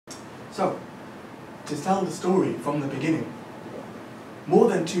So, to tell the story from the beginning, more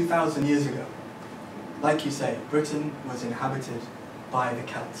than 2,000 years ago, like you say, Britain was inhabited by the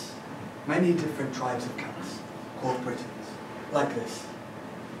Celts. Many different tribes of Celts called Britons, like this,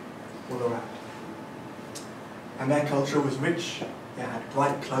 all around. And their culture was rich. They had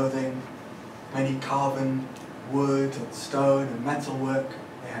bright clothing, many carven wood and stone and metal work.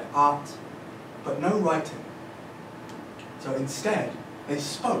 They had art, but no writing. So instead, they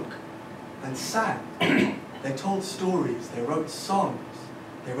spoke and sang. They told stories, they wrote songs,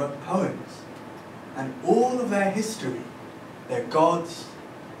 they wrote poems. And all of their history, their gods,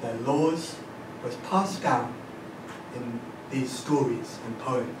 their laws, was passed down in these stories and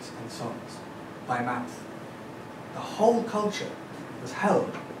poems and songs by mouth. The whole culture was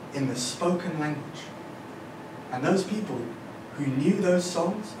held in the spoken language. And those people who knew those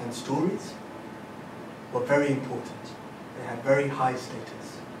songs and stories were very important. They had very high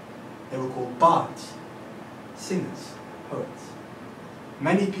status. They were called bards, singers, poets.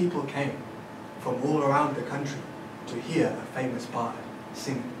 Many people came from all around the country to hear a famous bard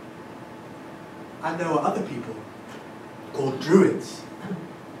singing. And there were other people called druids.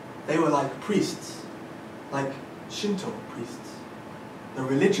 They were like priests, like Shinto priests. The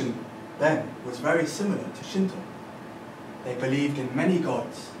religion then was very similar to Shinto. They believed in many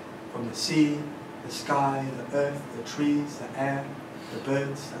gods, from the sea, the sky, the earth, the trees, the air, the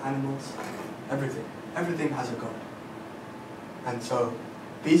birds, the animals, everything. Everything has a god. And so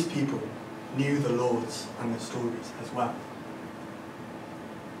these people knew the laws and the stories as well.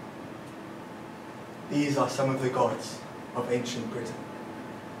 These are some of the gods of ancient Britain,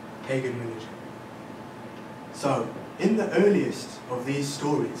 pagan religion. So, in the earliest of these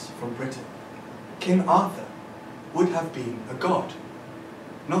stories from Britain, King Arthur would have been a god,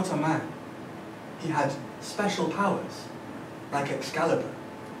 not a man. He had special powers, like Excalibur.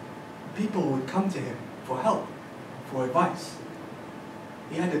 People would come to him for help, for advice.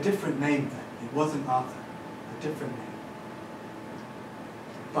 He had a different name then. It wasn't Arthur, a different name.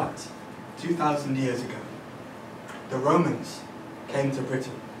 But 2,000 years ago, the Romans came to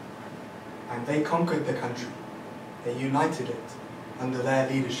Britain and they conquered the country. They united it under their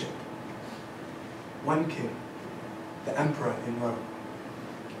leadership. One king, the emperor in Rome.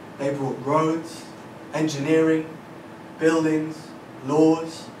 They brought roads, engineering, buildings,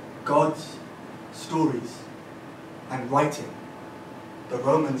 laws, gods, stories, and writing. The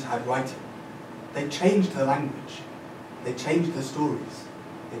Romans had writing. They changed the language. They changed the stories.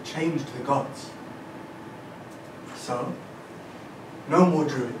 They changed the gods. So, no more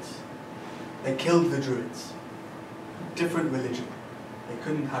druids. They killed the druids. Different religion. They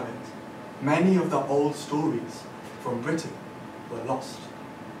couldn't have it. Many of the old stories from Britain were lost,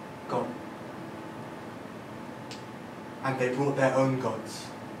 gone. And they brought their own gods,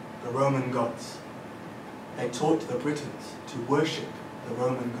 the Roman gods. They taught the Britons to worship the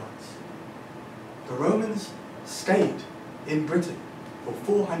Roman gods. The Romans stayed in Britain for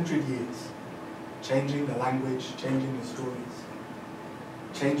 400 years, changing the language, changing the stories,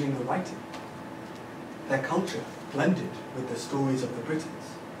 changing the writing. Their culture blended with the stories of the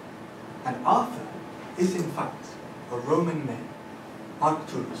Britons. And Arthur is in fact a Roman name,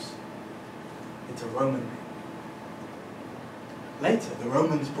 Arcturus. It's a Roman name. Later, the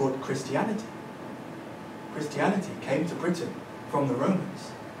Romans brought Christianity. Christianity came to Britain from the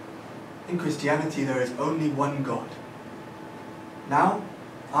Romans. In Christianity, there is only one God. Now,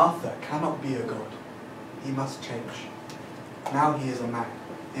 Arthur cannot be a god. He must change. Now he is a man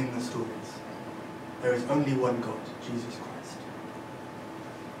in the stories. There is only one God, Jesus Christ.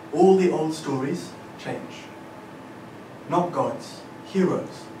 All the old stories change. Not gods,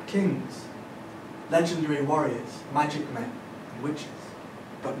 heroes, kings, legendary warriors, magic men, and witches,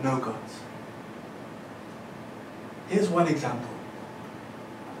 but no gods. Here's one example.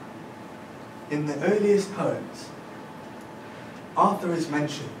 In the earliest poems, Arthur is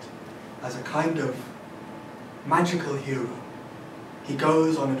mentioned as a kind of magical hero. He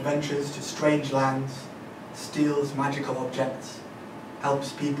goes on adventures to strange lands, steals magical objects,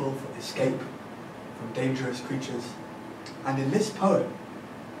 helps people escape from dangerous creatures. And in this poem,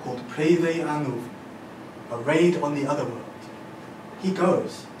 called Twrch and Olwen, a raid on the other world, he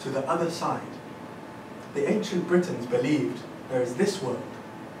goes to the other side. The ancient Britons believed there is this world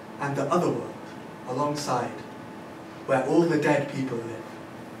and the other world alongside, where all the dead people live,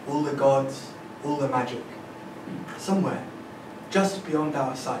 all the gods, all the magic. Somewhere, just beyond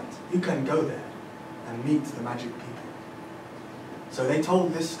our sight, you can go there and meet the magic people. So they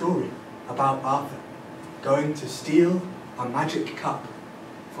told this story about Arthur going to steal a magic cup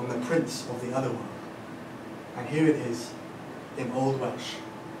from the prince of the other world. And here it is in Old Welsh.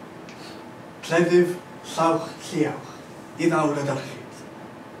 Lleddyf llawch lliawch I ddawr y dyrchyd,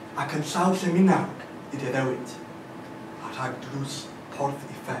 ac yn llaw lleminawg I diddewyd, a rhag drws porth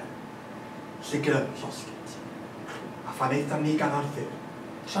I fer, lligr llosgyd. A phan eithaf ni gan Arthur,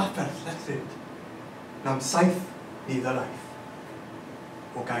 trafferth lethryd, nam saith ni ddylaeth,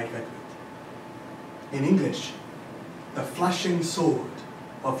 o gair fedwyd. In English, the flashing sword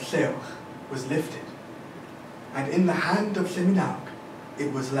of Llewch was lifted, and in the hand of Lleminawg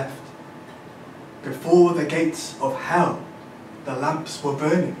it was left. Before the gates of hell the lamps were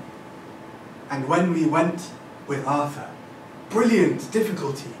burning, and when we went with Arthur, brilliant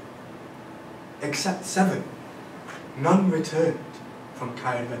difficulty, except 7, none returned from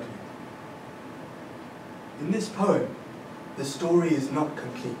Caer Fedwyd. In this poem, the story is not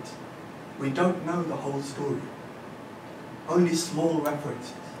complete. We don't know the whole story, only small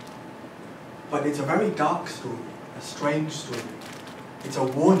references. But it's a very dark story, a strange story. It's a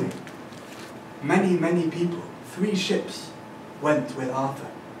warning. Many, many people, 3 ships, went with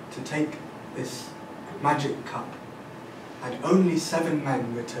Arthur to take this magic cup, and only 7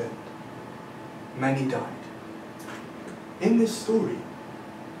 men returned. Many died. In this story,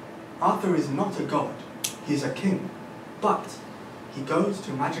 Arthur is not a god, he's a king, but he goes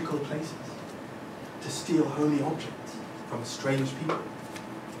to magical places to steal holy objects from strange people.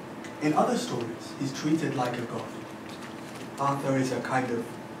 In other stories, he's treated like a god. Arthur is a kind of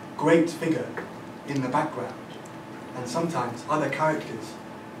great figure in the background, and sometimes other characters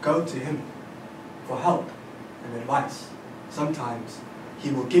go to him for help and advice. Sometimes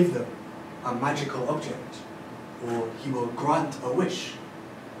he will give them a magical object, or he will grant a wish,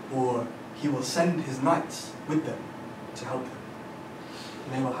 or he will send his knights with them to help them.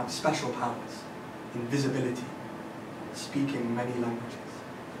 And they will have special powers, invisibility, speaking many languages.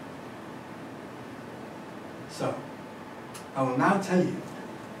 So, I will now tell you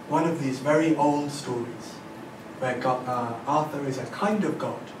one of these very old stories where Arthur is a kind of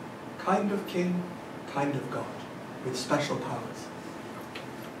god, kind of king, kind of god, with special powers.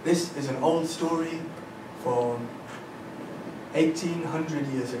 This is an old story from 1800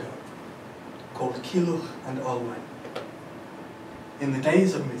 years ago, called Culhwch and Olwen. In the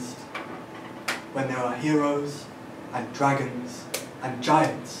days of mist, when there are heroes and dragons and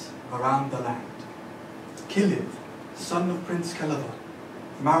giants around the land, Culhwch, son of Prince Culhwch,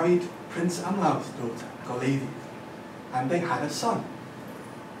 married Prince Amlaw's daughter, Goleiddydd, and they had a son.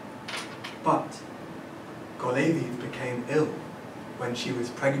 But Goleiddydd became ill when she was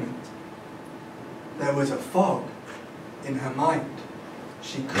pregnant. There was a fog in her mind.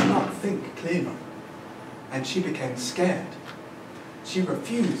 She could not think clearly, and she became scared. She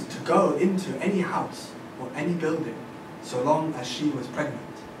refused to go into any house or any building so long as she was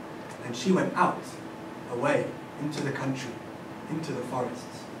pregnant, and she went out, away, into the country, into the forests.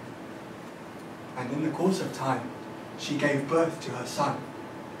 And in the course of time, she gave birth to her son,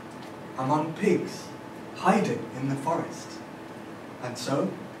 among pigs, hiding in the forest. And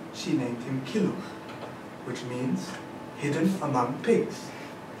so, she named him Culhwch, which means hidden among pigs.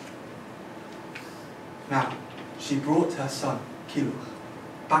 Now, she brought her son, Culhwch,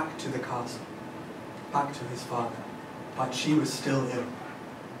 back to the castle, back to his father, but she was still ill.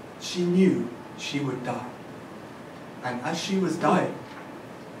 She knew she would die. And as she was dying,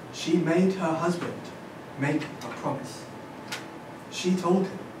 she made her husband make a promise. She told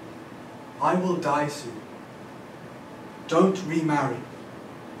him, "I will die soon. Don't remarry.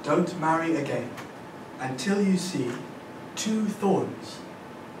 Don't marry again until you see 2 thorns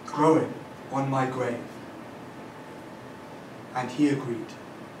growing on my grave." And he agreed,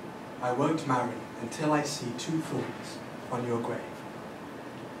 "I won't marry until I see 2 thorns on your grave."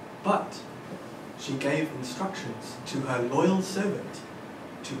 But she gave instructions to her loyal servant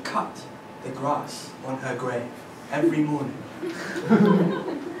to cut the grass on her grave every morning.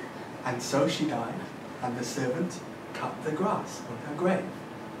 And so she died, and the servant cut the grass on her grave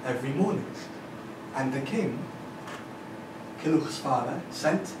every morning. And the king, Culhwch's father,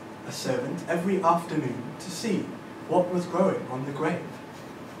 sent a servant every afternoon to see what was growing on the grave.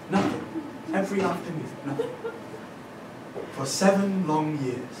 Nothing. Every afternoon, nothing. For 7 long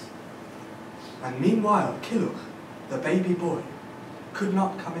years. And meanwhile, Culhwch, the baby boy, could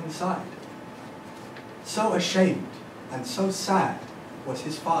not come inside. So ashamed and so sad was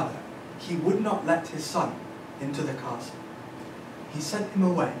his father, he would not let his son into the castle. He sent him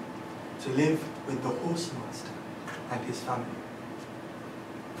away to live with the horsemaster and his family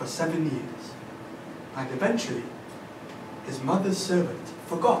for 7 years. And eventually, his mother's servant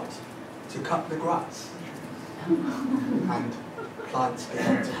forgot to cut the grass, and plants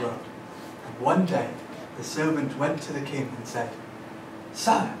began to grow. And one day, the servant went to the king and said,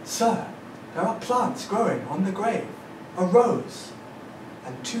 "Sir, sir, there are plants growing on the grave, a rose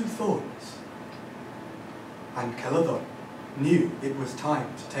and 2 thorns. And Culhwch knew it was time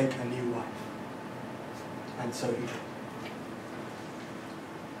to take a new wife. And so he did.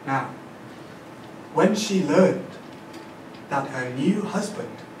 Now, when she learned that her new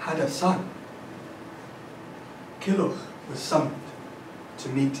husband had a son, Culhwch was summoned to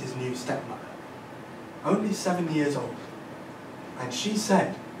meet his new stepmother, only 7 years old. And she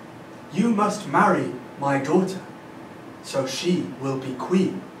said, "You must marry my daughter, so she will be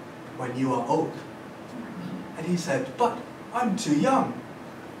queen when you are old." And he said, "But I'm too young.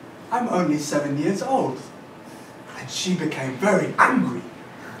 I'm only 7 years old." And she became very angry,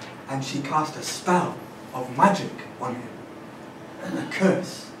 and she cast a spell of magic on him. A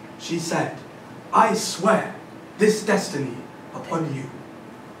curse. She said, "I swear this destiny upon you.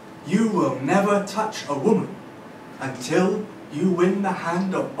 You will never touch a woman until you win the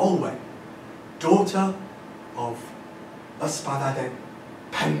hand of Olwen, daughter of Ysbaddaden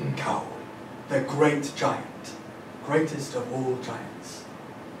Pencawl, the great giant, greatest of all giants."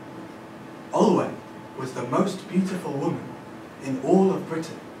 Olwen was the most beautiful woman in all of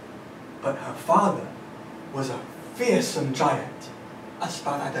Britain, but her father was a fearsome giant,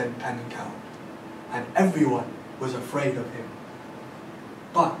 Ysbaddaden Pencawl, and everyone was afraid of him.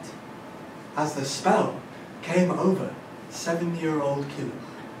 But as the spell came over 7-year-old Culhwch,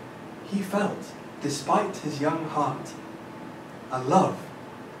 he felt, despite his young heart, a love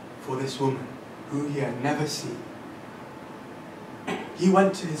for this woman who he had never seen. He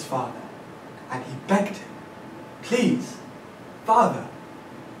went to his father and he begged him, "Please, Father,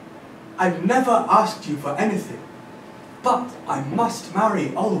 I've never asked you for anything, but I must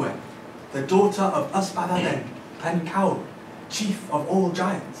marry Olwen, the daughter of Ysbaddaden Pencawl, chief of all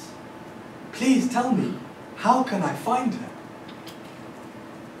giants. Please tell me, how can I find her?"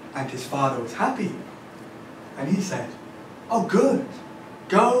 And his father was happy, and he said, "Oh good,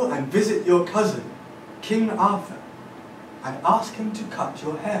 go and visit your cousin, King Arthur, and ask him to cut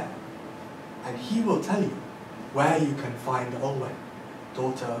your hair, and he will tell you where you can find Olwen,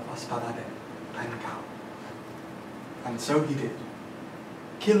 daughter of Ysbaddaden Pencawl." And so he did.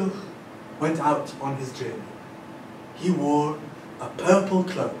 Culhwch went out on his journey. He wore a purple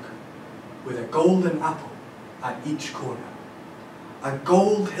cloak with a golden apple at each corner, a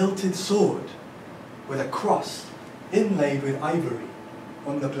gold-hilted sword with a cross inlaid with ivory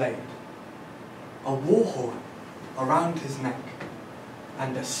on the blade, a war horn around his neck,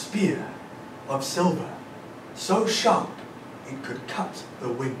 and a spear of silver so sharp it could cut the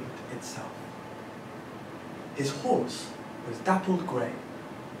wind itself. His horse was dappled grey,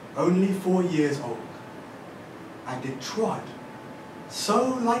 only 4 years old, and it trod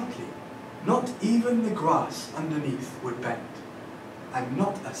so lightly not even the grass underneath would bend, and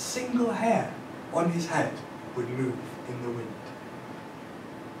not a single hair on his head would move in the wind.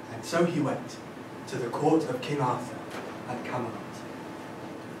 And so he went to the court of King Arthur at Camelot.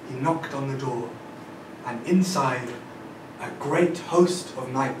 He knocked on the door, and inside a great host of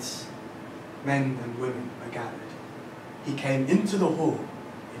knights, men and women, were gathered. He came into the hall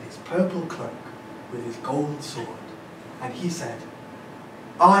in his purple cloak with his gold sword, and he said,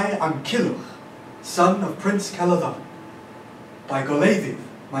 "I am Culhwch, son of Prince Culhwch, by Goleiddydd,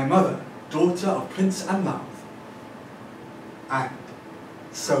 my mother, daughter of Prince Anlawdd." "And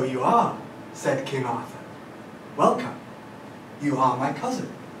so you are," said King Arthur. "Welcome, you are my cousin."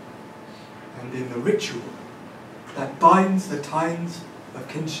 And in the ritual that binds the ties of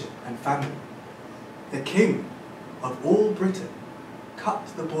kinship and family, the king of all Britain cut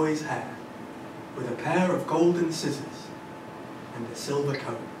the boy's hair with a pair of golden scissors and a silver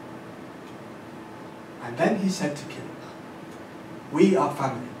comb. And then he said to Culhwch, "We are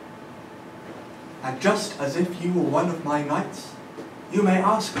family, and just as if you were one of my knights, you may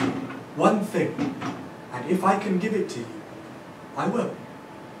ask me one thing, and if I can give it to you, I will."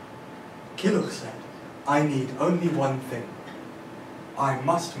 Culhwch said, "I need only one thing. I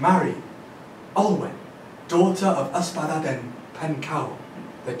must marry Olwen, daughter of Ysbaddaden Pencawl,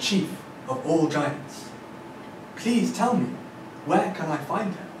 the chief of all giants. Please tell me, where can I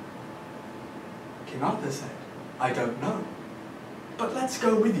find her?" King Arthur said, "I don't know, but let's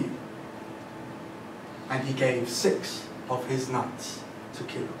go with you." And he gave 6 of his knights to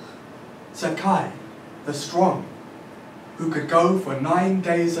Culhwch. Sir Kai, the strong, who could go for 9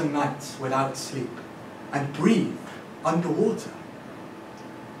 days and nights without sleep and breathe underwater.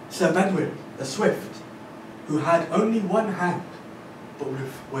 Sir Bedwyr, the swift, who had only one hand but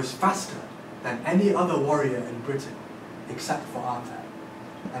was faster than any other warrior in Britain except for Arthur,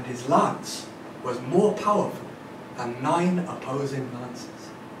 and his lance was more powerful than 9 opposing lances.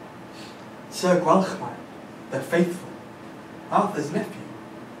 Sir Culhwch, the faithful, Arthur's nephew,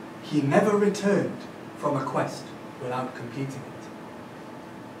 he never returned from a quest without completing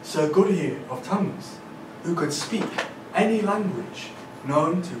it. Sir Culhwch of tongues, who could speak any language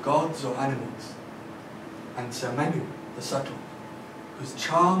known to gods or animals, and Sir Menu, the subtle, whose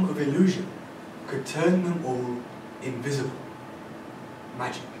charm of illusion could turn them all invisible.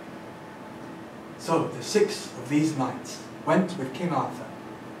 Magic. So the 6 of these knights went with King Arthur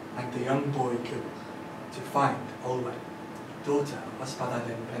and the young boy Culhwch to find Olwen, daughter of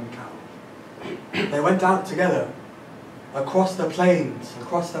Ysbaddaden Pencawr. They went out together across the plains,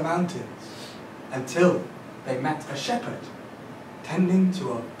 across the mountains, until they met a shepherd tending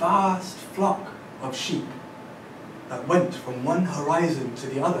to a vast flock of sheep that went from one horizon to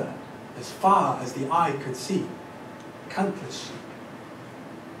the other as far as the eye could see. Countless sheep.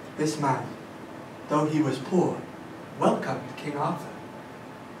 This man, though he was poor, welcomed King Arthur,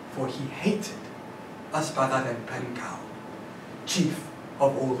 for he hated Ysbaddaden Pencawr, chief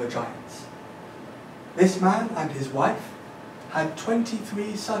of all the giants. This man and his wife had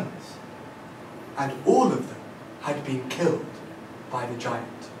 23 sons, and all of them had been killed by the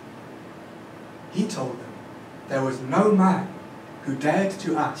giant. He told them there was no man who dared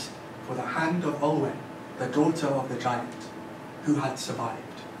to ask for the hand of Olwen, the daughter of the giant, who had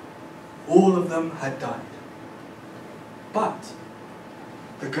survived. All of them had died. But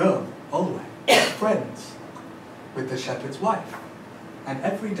the girl, Olwen, was friends with the shepherd's wife, and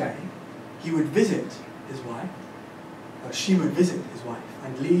every day he would visit his wife, or she would visit his wife,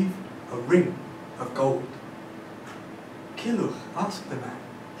 and leave a ring of gold. Culhwch asked the man,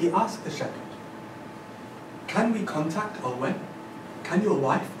 he asked the shepherd, "Can we contact Olwen? Can your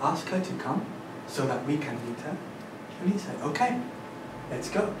wife ask her to come so that we can meet her?" And he said, "Okay, let's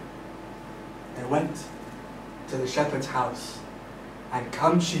go." They went to the shepherd's house, and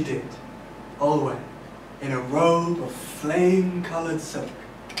come she did, Olwen, in a robe of flame-coloured silk,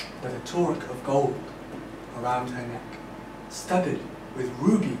 with a Twrch of gold around her neck, studded with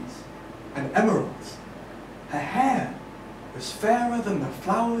rubies and emeralds. Her hair was fairer than the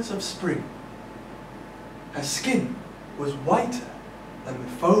flowers of spring. Her skin was whiter than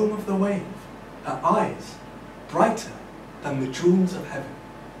the foam of the wave, her eyes brighter than the jewels of heaven.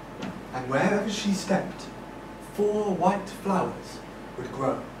 And wherever she stepped, 4 white flowers would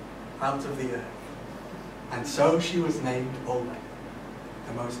grow out of the earth. And so she was named Olwen,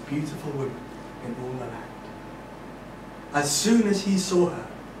 the most beautiful woman in all the land. As soon as he saw her,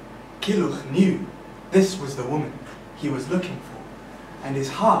 Culhwch knew this was the woman he was looking for, and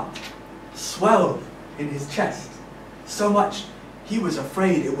his heart swelled in his chest, so much he was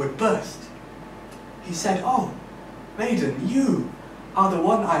afraid it would burst. He said, "Oh, maiden, you are the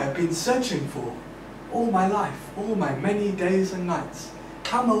one I have been searching for all my life, all my many days and nights.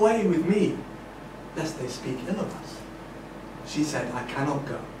 Come away with me, lest they speak ill of us." She said, "I cannot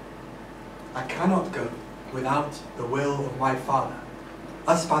go. I cannot go without the will of my father,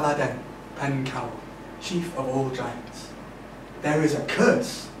 Ysbaddaden Pencawr, chief of all giants. There is a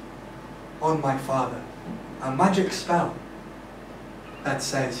curse on my father, a magic spell that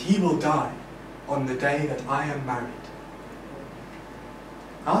says he will die on the day that I am married.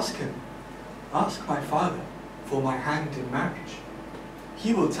 Ask him, ask my father for my hand in marriage.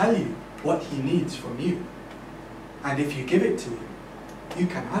 He will tell you what he needs from you, and if you give it to him, you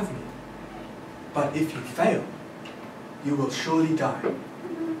can have me. But if you fail, you will surely die."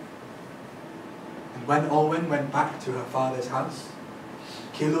 And when Olwen went back to her father's house,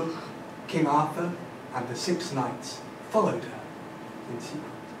 Culhwch, King Arthur, and the 6 knights followed her in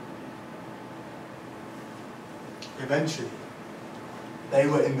secret. Eventually, they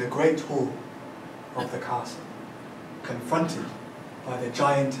were in the great hall of the castle, confronted by the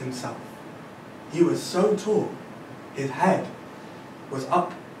giant himself. He was so tall, his head was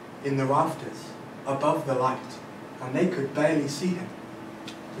up in the rafters above the light, and they could barely see him.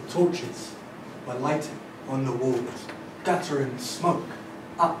 The torches were lighted on the walls, guttering smoke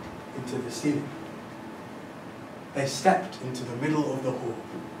up into the ceiling. They stepped into the middle of the hall,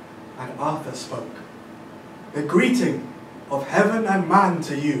 and Arthur spoke. "The greeting of heaven and man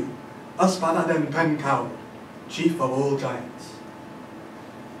to you, Ysbaddaden Pencawr, chief of all giants."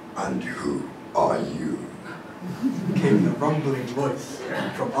 "And who are you?" came the rumbling voice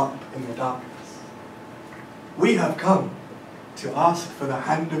from up in the darkness. "We have come to ask for the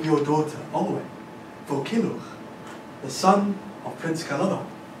hand of your daughter, Olwen, for Culhwch, the son of Prince Culhwch."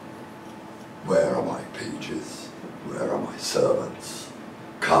 "Where are my pages? Where are my servants?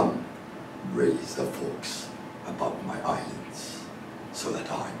 Come, raise the forks above my eyelids, so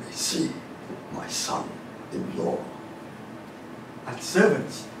that I may see my son-in-law." And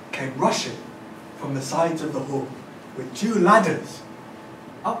servants came rushing from the sides of the hall with 2 ladders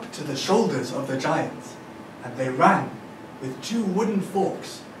up to the shoulders of the giant, and they ran with 2 wooden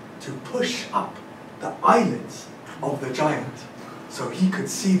forks to push up the eyelids of the giant so he could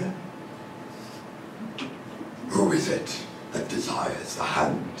see them. Who is it that desires the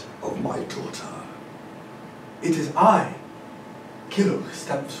hand of my daughter? It is I. Culhwch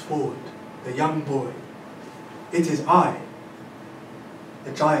steps forward, the young boy. It is I.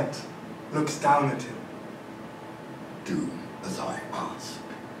 The giant looks down at him. Do as I ask,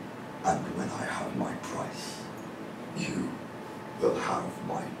 and when I have my price, you will have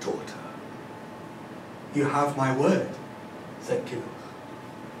my daughter. You have my word, said Culhwch.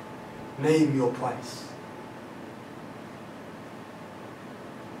 Name your price.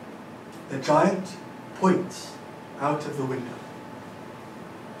 The giant points out of the window.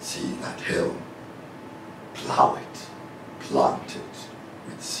 See that hill? Plough it, plant it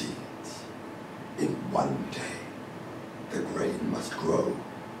with seeds. In one day, the grain must grow.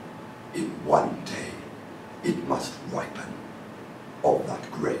 In one day, it must ripen. Of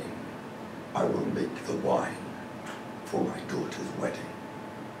that grain, I will make the wine for my daughter's wedding.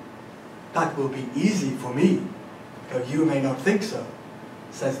 That will be easy for me, though you may not think so,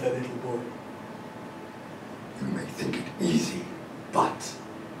 says the little boy. You may think it easy, but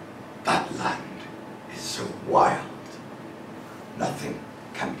that land is so wild. Nothing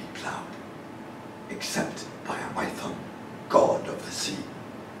can be ploughed, except by a Mito, god of the sea,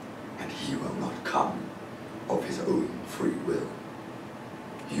 and he will not come of his own free will.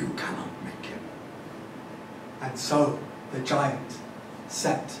 You cannot make him. And so the giant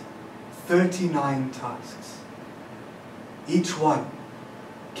set 39 tasks. Each one,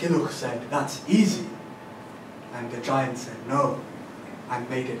 Culhwch said, that's easy. And the giant said no, and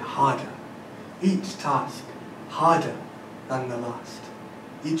made it harder. Each task harder than the last.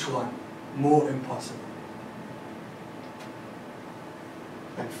 Each one more impossible.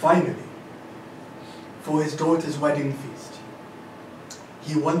 And finally, for his daughter's wedding feast,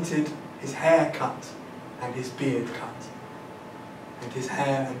 he wanted his hair cut and his beard cut. And his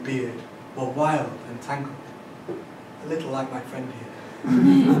hair and beard were wild and tangled, a little like my friend here.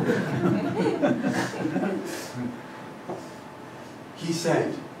 He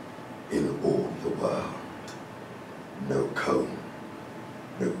said, In all the world, no comb,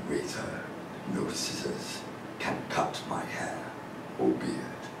 no razor, no scissors can cut my hair or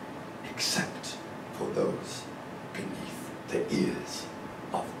beard, except for those beneath the ears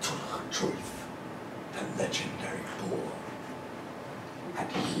of Twrch Trwyth, the legendary boar.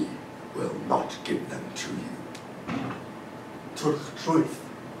 And he will not give them to you. Twrch Trwyth,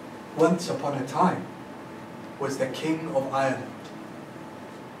 once upon a time, was the king of Ireland.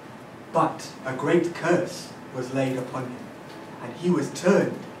 But a great curse was laid upon him, and he was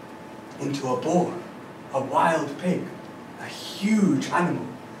turned into a boar, a wild pig, a huge animal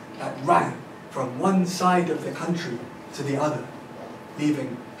that ran from one side of the country to the other,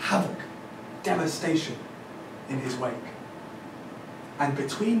 leaving havoc, devastation in his wake. And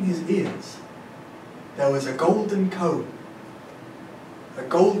between his ears, there was a golden comb, a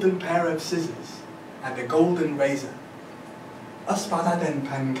golden pair of scissors, and a golden razor. Ysbaddaden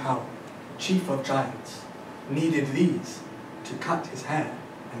Pen Cow, chief of giants, needed these to cut his hair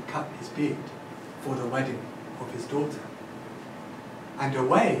and cut his beard for the wedding of his daughter. And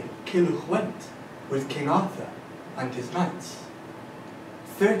away Culhwch went with King Arthur and his knights.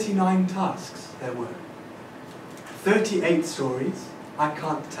 39 tasks there were. 38 stories I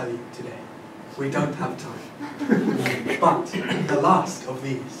can't tell you today. We don't have time. But the last of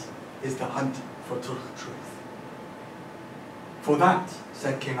these is the hunt for Twrch Trwyth. For that,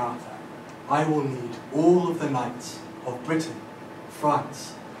 said King Arthur, I will need all of the knights of Britain,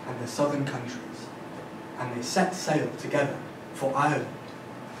 France, and the southern countries. And they set sail together for Ireland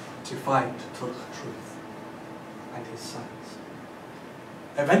to find Twrch Trwyth and his sons.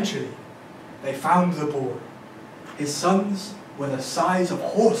 Eventually, they found the boar. His sons were the size of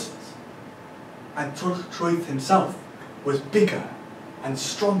horses, and Twrch Trwyth himself was bigger and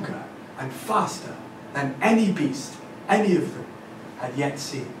stronger and faster than any beast any of them had yet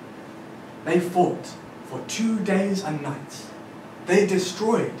seen. They fought for 2 days and nights. They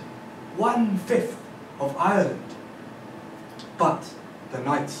destroyed 1/5 of Ireland. But the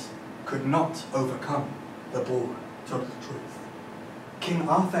knights could not overcome the boar, Twrch Trwyth. King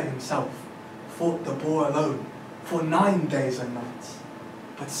Arthur himself fought the boar alone for 9 days and nights.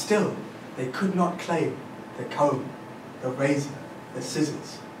 But still, they could not claim the comb, the razor, the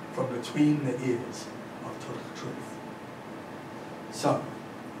scissors from between the ears of Twrch Trwyth. So,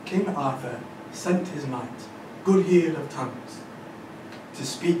 King Arthur sent his knight, Good Heard of Tongues, to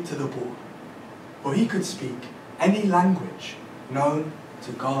speak to the boar. for he could speak any language known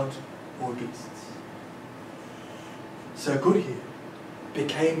to God or beasts. Sir Gudhir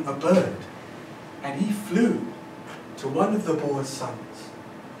became a bird, and he flew to one of the boar's sons.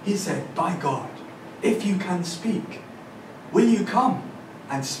 He said, "By God, if you can speak, will you come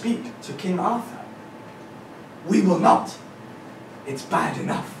and speak to King Arthur?" "We will not. It's bad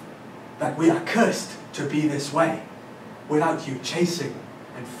enough that we are cursed to be this way, without you chasing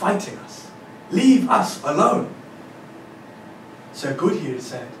and fighting us. Leave us alone." Sir Gudhir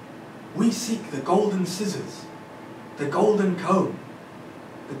said, "We seek the golden scissors, the golden comb,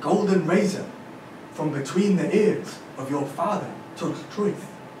 the golden razor from between the ears of your father, Twrch Trwyth."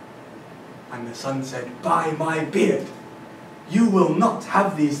 And the son said, "By my beard, you will not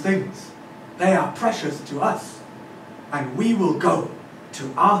have these things. They are precious to us, and we will go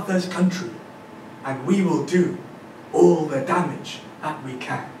to Arthur's country, and we will do all the damage that we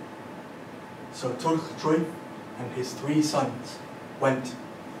can." So Twrch Trwyth and his 3 sons went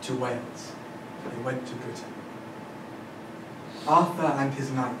to Wales. They went to Britain. Arthur and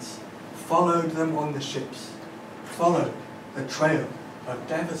his knights followed them on the ships, followed the trail of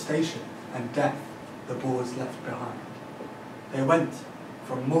devastation and death the Boers left behind. They went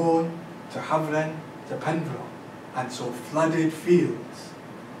from Morn to Havren to Penfro and saw flooded fields,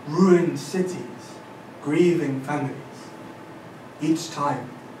 ruined cities, grieving families. Each time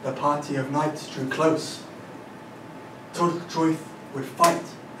the party of knights drew close, Twrch Trwyth would fight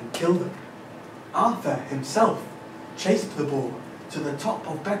and kill them. Arthur himself chased the boar to the top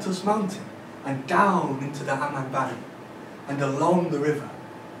of Betos mountain and down into the Amman valley and along the river,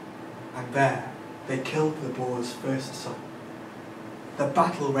 and there they killed the boar's first son. The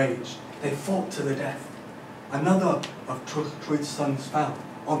battle raged, they fought to the death. Another of Twrch Trwyth's sons fell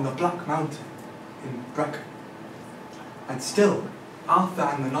on the Black Mountain in Brecon. And still, Arthur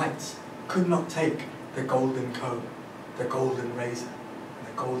and the knights could not take the golden comb, the golden razor, and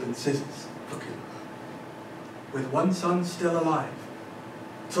the golden scissors for Culhwch. With one son still alive,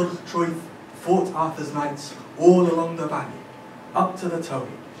 Twrch Trwyth fought Arthur's knights all along the valley, up to the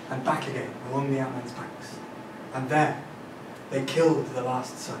Towy, and back again along the Amman's banks. And there, they killed the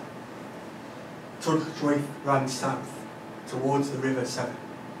last son. Twrch Trwyth ran south, towards the River Severn.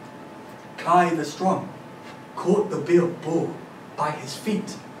 Kai the Strong caught the boar by his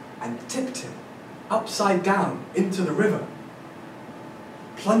feet and tipped him upside down into the river,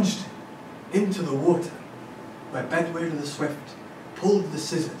 plunged him into the water, where Bedwyr the Swift pulled the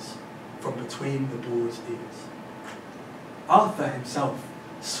scissors from between the boar's ears. Arthur himself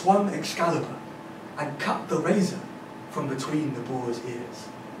swung Excalibur and cut the razor from between the boar's ears.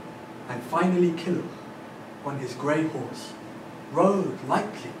 And finally Culhwch, on his grey horse, rode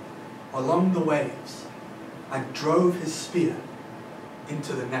lightly along the waves and drove his spear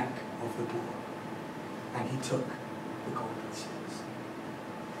into the neck of the boar. And he took the golden scissors.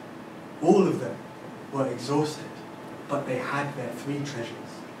 All of them were exhausted, but they had their 3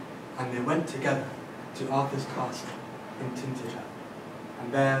 treasures, and they went together to Arthur's castle in Tintagel,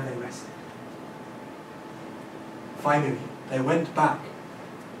 and there they rested. Finally, they went back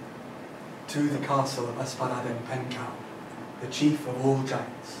to the castle of Ysbaddaden Pencawr, the chief of all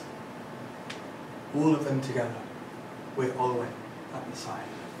giants, all of them together with Olwen at the side.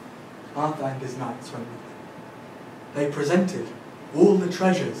 Arthur and his knights went with them. They presented all the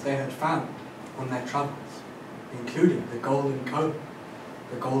treasures they had found on their travels, including the golden comb,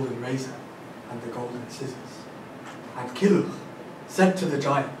 the golden razor, and the golden scissors. And Culhwch said to the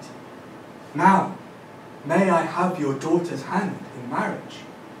giant, "Now, may I have your daughter's hand in marriage?"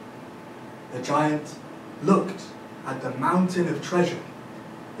 The giant looked at the mountain of treasure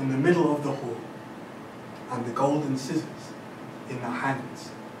in the middle of the hall, and the golden scissors in the hands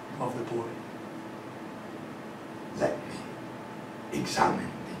of the boy. "Let me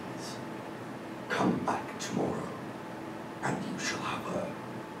examine these. Come back tomorrow, and you shall have her."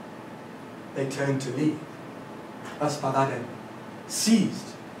 They turned to leave. Ysbaddaden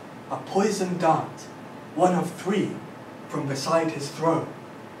seized a poisoned dart, one of 3, from beside his throne,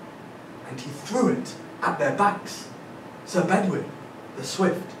 and he threw it at their backs. Sir Bedwyr the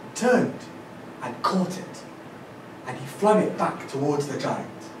Swift turned and caught it, and he flung it back towards the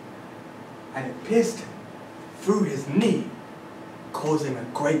giant, and it pierced him through his knee, causing a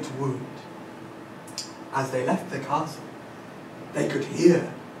great wound. As they left the castle, they could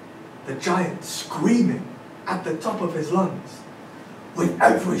hear the giant screaming at the top of his lungs, "With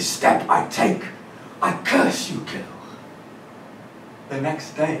every step I take, I curse you, Culhwch." The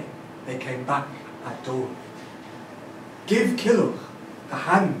next day, they came back at dawn. "Give Culhwch the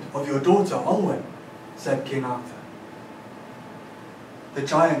hand of your daughter Olwen," said King Arthur. The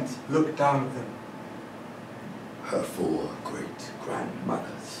giant looked down at them her 4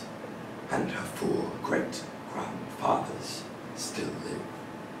 great-grandmothers and her 4 great-grandfathers still live.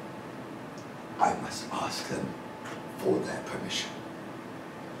 I must ask them for their permission.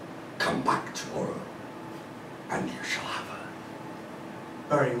 Come back tomorrow, and you shall have her.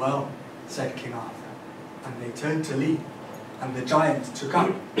 Very well, said King Arthur, and they turned to leave, and the giant took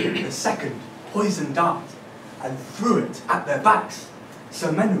up the second poisoned dart and threw it at their backs.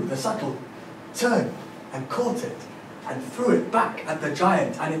 Sir Menu the Subtle turned and caught it and threw it back at the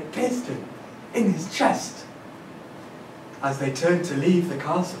giant, and it pierced him in his chest. As they turned to leave the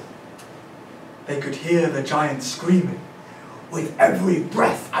castle, they could hear the giant screaming, "With every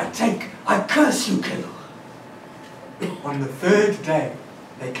breath I take, I curse you, Culhwch." On the 3rd day,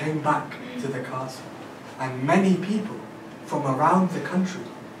 they came back to the castle, and many people from around the country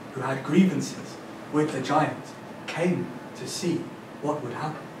who had grievances with the giant came to see what would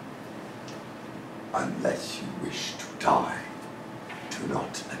happen. Unless you wish to die, do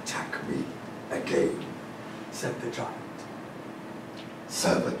not attack me again, said the giant.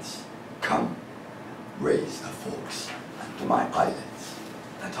 Servants, come, raise the forks under my eyelids,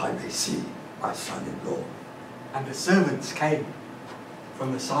 that I may see my son-in-law. And the servants came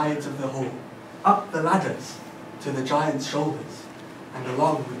from the sides of the hall, up the ladders to the giant's shoulders, and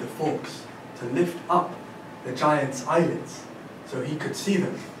along with the forks to lift up the giant's eyelids so he could see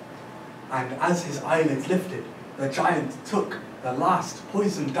them. And as his eyelids lifted, the giant took the last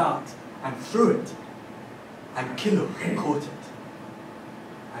poisoned dart and threw it, and Culhwch caught it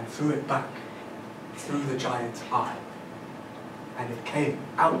and threw it back through the giant's eye, and it came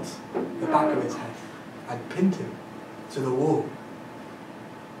out the back of his head and pinned him to the wall.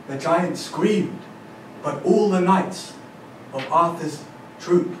 The giant screamed, but all the knights of Arthur's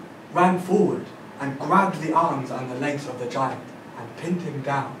troop ran forward and grabbed the arms and the legs of the giant and pinned him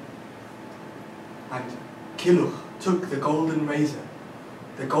down. And Culhwch took the golden razor,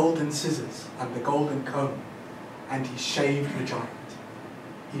 the golden scissors, and the golden comb, and he shaved the giant.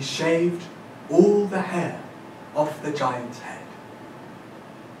 He shaved all the hair off the giant's head.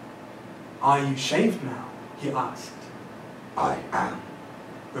 "Are you shaved now?" he asked. I am,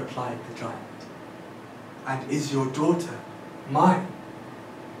 replied the giant. "And is your daughter mine?"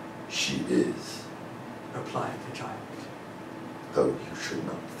 she is, replied the giant. though you should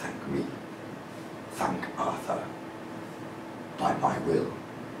not thank me. Thank Arthur. By my will,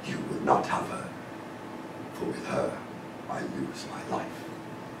 you will not have her, for with her I lose my life.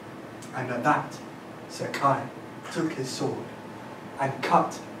 And at that, Sir Kai took his sword and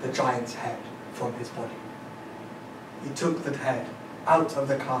cut the giant's head from his body. He took the head out of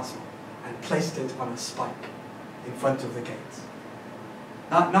the castle and placed it on a spike in front of the gates.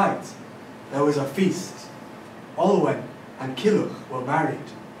 That night, there was a feast. Olwen and Culhwch were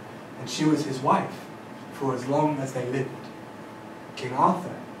married, and she was his wife for as long as they lived. King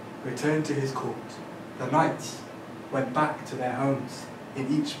Arthur returned to his court. The knights went back to their homes in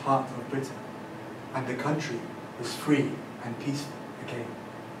each part of Britain, and the country was free and peaceful again.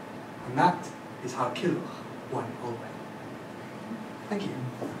 And that is how Culhwch won Olwen. Thank you.